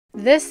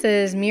This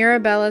is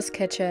Mirabella's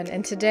kitchen,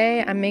 and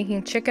today I'm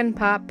making chicken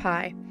pot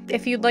pie.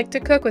 If you'd like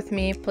to cook with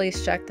me,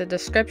 please check the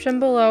description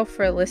below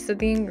for a list of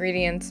the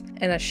ingredients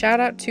and a shout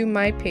out to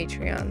my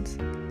Patreons.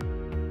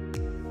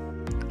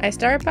 I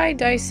start by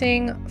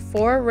dicing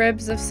 4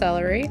 ribs of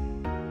celery.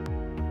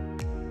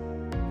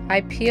 I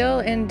peel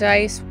and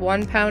dice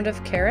 1 pound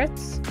of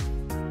carrots.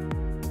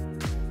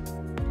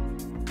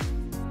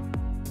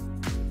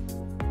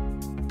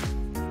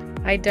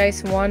 I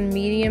dice 1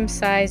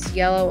 medium-sized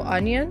yellow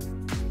onion.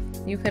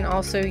 You can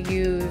also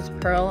use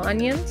pearl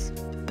onions.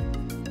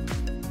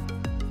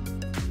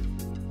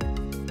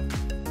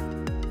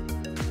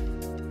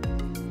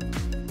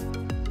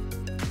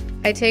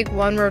 I take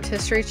 1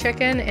 rotisserie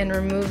chicken and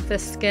remove the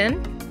skin.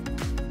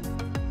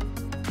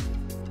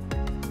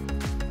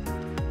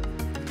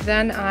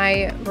 Then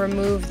I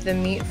remove the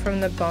meat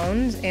from the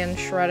bones and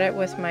shred it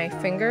with my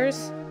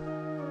fingers.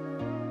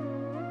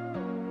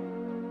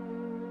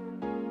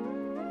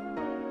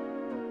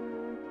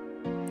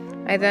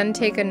 I then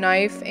take a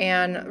knife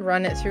and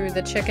run it through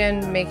the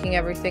chicken, making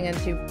everything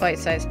into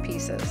bite-sized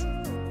pieces.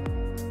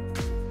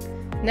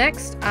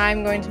 Next,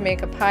 I'm going to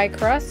make a pie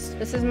crust.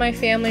 This is my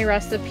family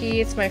recipe.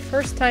 It's my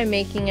first time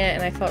making it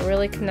and I felt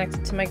really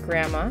connected to my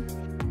grandma.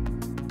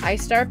 I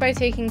start by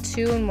taking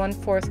 2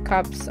 1/4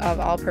 cups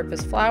of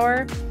all-purpose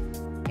flour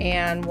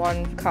and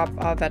 1 cup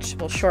of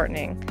vegetable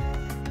shortening.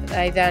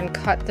 I then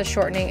cut the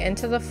shortening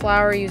into the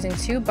flour using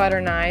 2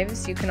 butter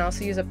knives. You can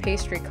also use a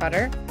pastry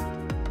cutter.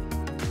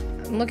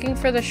 I'm looking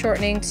for the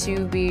shortening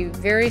to be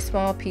very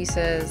small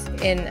pieces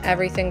and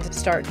everything to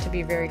start to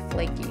be very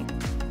flaky.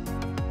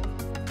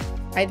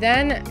 I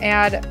then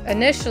add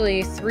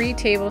initially 3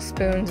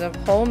 tablespoons of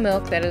whole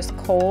milk that is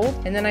cold,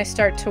 and then I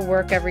start to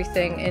work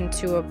everything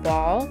into a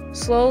ball,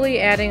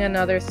 slowly adding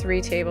another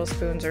 3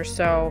 tablespoons or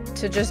so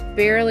to just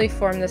barely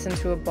form this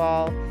into a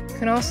ball. You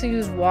can also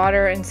use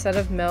water instead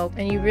of milk,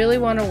 and you really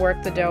want to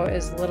work the dough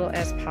as little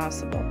as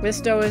possible.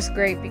 This dough is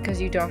great because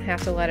you don't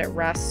have to let it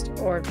rest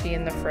or be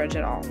in the fridge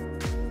at all.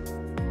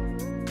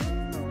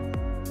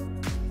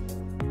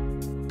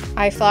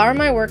 I flour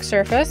my work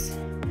surface,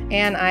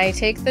 and I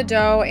take the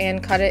dough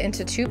and cut it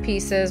into 2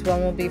 pieces.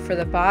 One will be for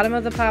the bottom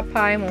of the pot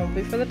pie and one will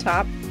be for the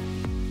top.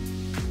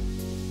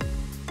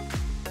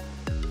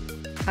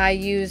 I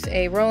use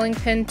a rolling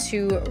pin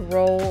to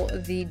roll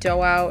the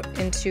dough out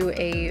into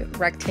a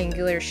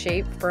rectangular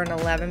shape for an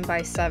 11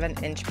 by 7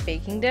 inch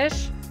baking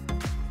dish.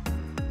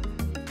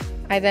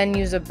 I then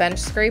use a bench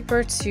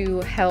scraper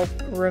to help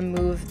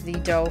remove the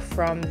dough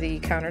from the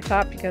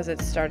countertop because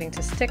it's starting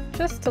to stick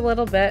just a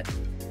little bit.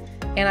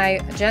 And I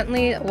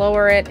gently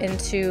lower it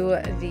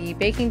into the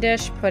baking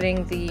dish,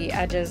 putting the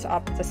edges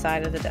up the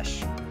side of the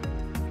dish.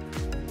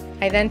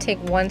 I then take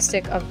 1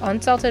 stick of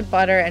unsalted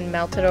butter and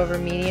melt it over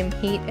medium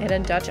heat in a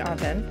Dutch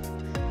oven.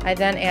 I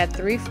then add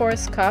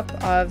 3/4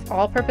 cup of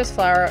all-purpose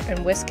flour and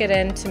whisk it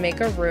in to make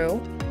a roux.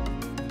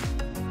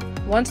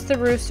 Once the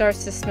roux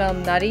starts to smell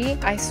nutty,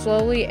 I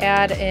slowly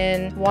add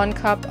in 1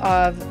 cup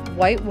of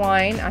white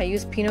wine. I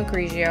use Pinot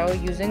Grigio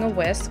using a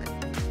whisk.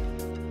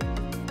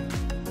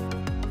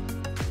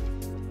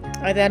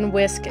 I then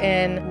whisk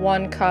in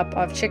 1 cup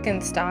of chicken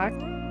stock.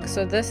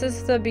 So this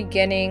is the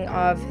beginning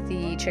of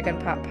the chicken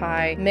pot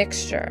pie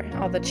mixture,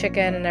 all the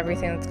chicken and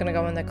everything that's going to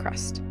go in the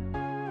crust.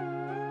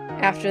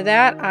 After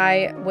that,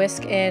 I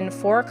whisk in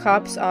 4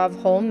 cups of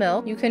whole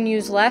milk. You can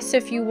use less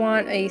if you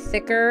want a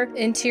thicker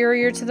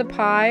interior to the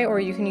pie, or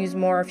you can use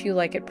more if you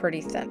like it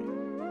pretty thin.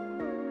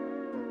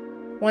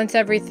 Once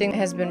everything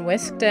has been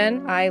whisked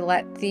in, I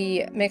let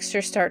the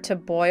mixture start to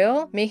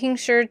boil, making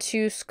sure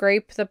to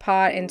scrape the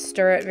pot and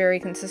stir it very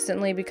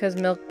consistently because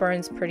milk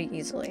burns pretty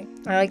easily.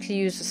 I like to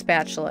use a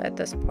spatula at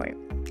this point.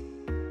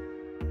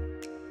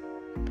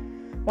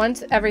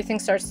 Once everything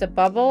starts to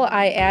bubble,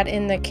 I add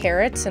in the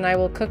carrots and I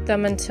will cook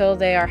them until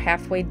they are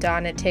halfway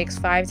done. It takes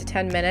 5 to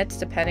 10 minutes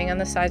depending on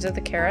the size of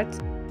the carrots.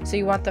 So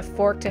you want the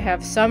fork to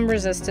have some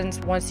resistance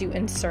once you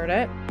insert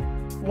it.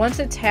 Once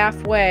it's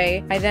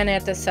halfway, I then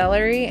add the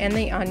celery and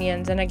the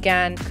onions and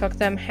again cook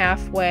them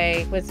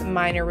halfway with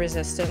minor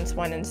resistance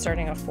when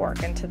inserting a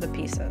fork into the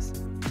pieces.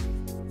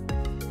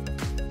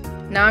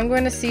 Now I'm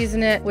going to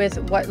season it with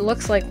what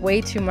looks like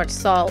way too much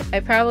salt. I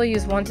probably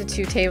use 1 to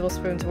 2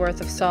 tablespoons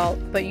worth of salt,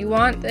 but you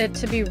want it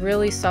to be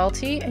really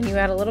salty and you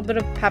add a little bit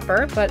of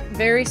pepper, but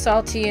very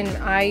salty, and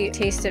I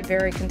taste it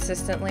very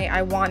consistently.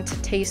 I want to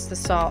taste the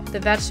salt. The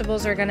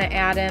vegetables are going to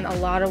add in a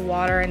lot of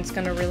water and it's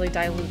going to really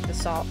dilute the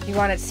salt. You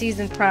want it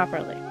seasoned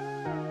properly.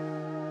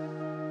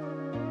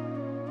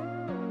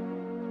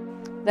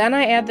 Then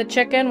I add the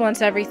chicken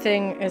once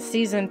everything is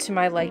seasoned to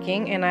my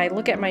liking, and I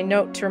look at my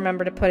note to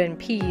remember to put in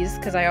peas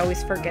because I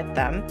always forget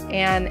them.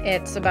 And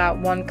it's about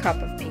 1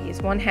 cup of peas,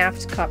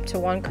 1/2 cup to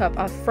 1 cup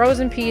of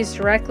frozen peas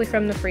directly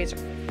from the freezer.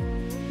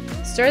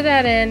 Stir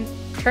that in,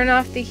 turn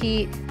off the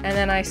heat, and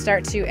then I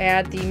start to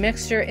add the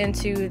mixture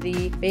into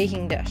the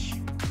baking dish.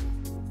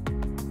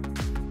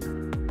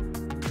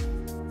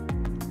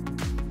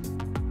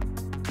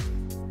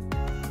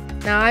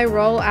 Now I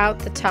roll out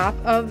the top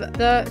of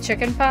the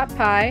chicken pot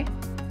pie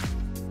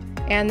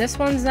And this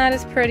one's not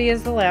as pretty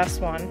as the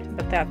last one,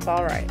 but that's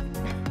all right.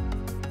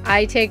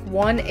 I take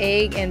 1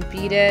 egg and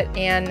beat it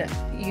and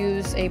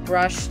use a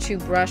brush to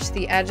brush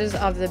the edges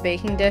of the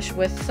baking dish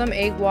with some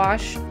egg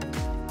wash.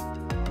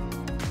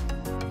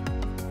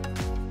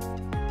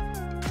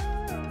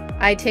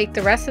 I take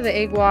the rest of the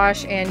egg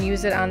wash and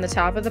use it on the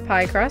top of the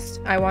pie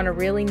crust. I want a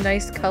really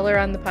nice color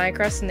on the pie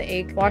crust, and the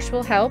egg wash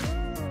will help.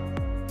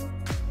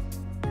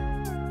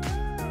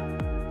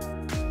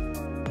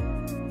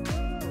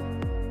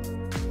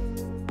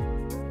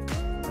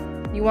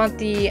 You want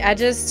the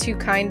edges to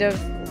kind of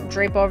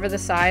drape over the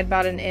side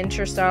about 1 inch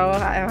or so,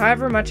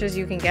 however much as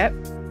you can get.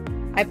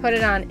 I put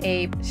it on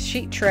a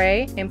sheet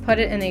tray and put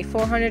it in a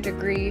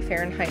 400-degree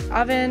Fahrenheit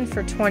oven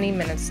for 20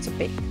 minutes to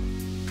bake.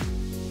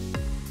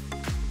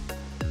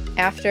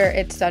 After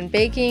it's done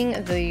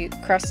baking, the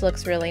crust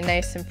looks really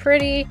nice and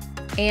pretty,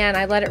 and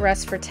I let it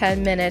rest for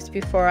 10 minutes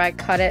before I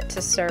cut it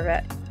to serve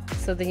it.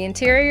 So the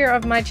interior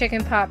of my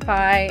chicken pot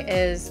pie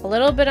is a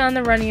little bit on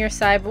the runnier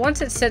side, but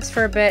once it sits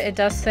for a bit, it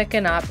does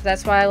thicken up.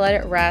 That's why I let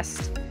it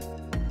rest.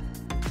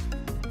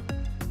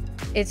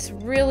 It's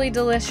really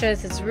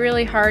delicious, it's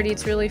really hearty,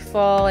 it's really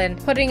full, and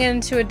putting it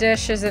into a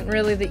dish isn't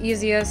really the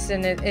easiest,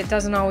 and it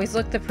doesn't always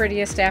look the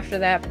prettiest after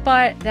that,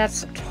 but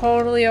that's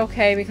totally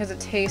okay because it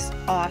tastes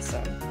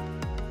awesome.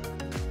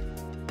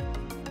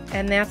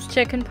 And that's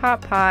chicken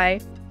pot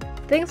pie.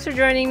 Thanks for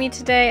joining me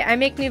today. I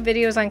make new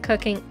videos on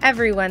cooking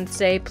every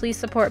Wednesday. Please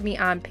support me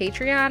on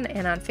Patreon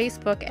and on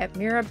Facebook at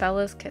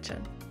Mirabella's Kitchen.